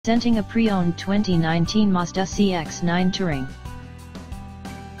Presenting a pre-owned 2019 Mazda CX-9 Touring.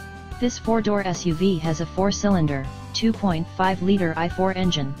 This four-door SUV has a four-cylinder, 2.5-liter i4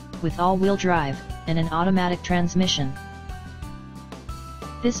 engine, with all-wheel drive, and an automatic transmission.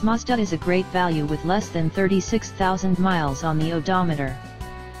 This Mazda is a great value with less than 36,000 miles on the odometer.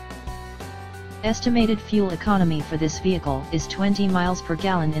 Estimated fuel economy for this vehicle is 20 miles per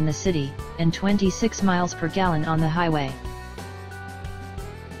gallon in the city, and 26 miles per gallon on the highway.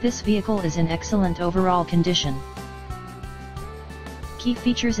 This vehicle is in excellent overall condition. Key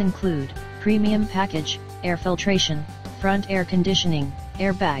features include premium package, air filtration, front air conditioning,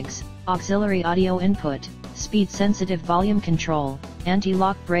 airbags, auxiliary audio input, speed-sensitive volume control,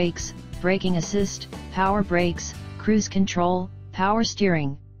 anti-lock brakes, braking assist, power brakes, cruise control, power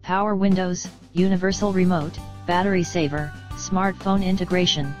steering, power windows, universal remote, battery saver, smartphone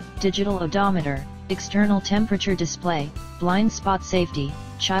integration, digital odometer, external temperature display, blind spot safety,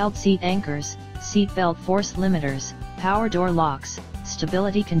 child seat anchors, seat belt force limiters, power door locks,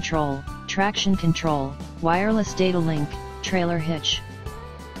 stability control, traction control, wireless data link, trailer hitch,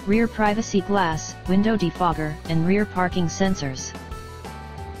 rear privacy glass, window defogger, and rear parking sensors.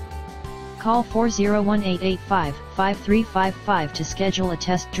 Call 401-885-5355 to schedule a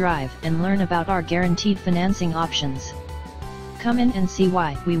test drive and learn about our guaranteed financing options. Come in and see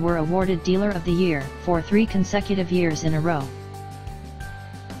why we were awarded Dealer of the Year for 3 consecutive years in a row.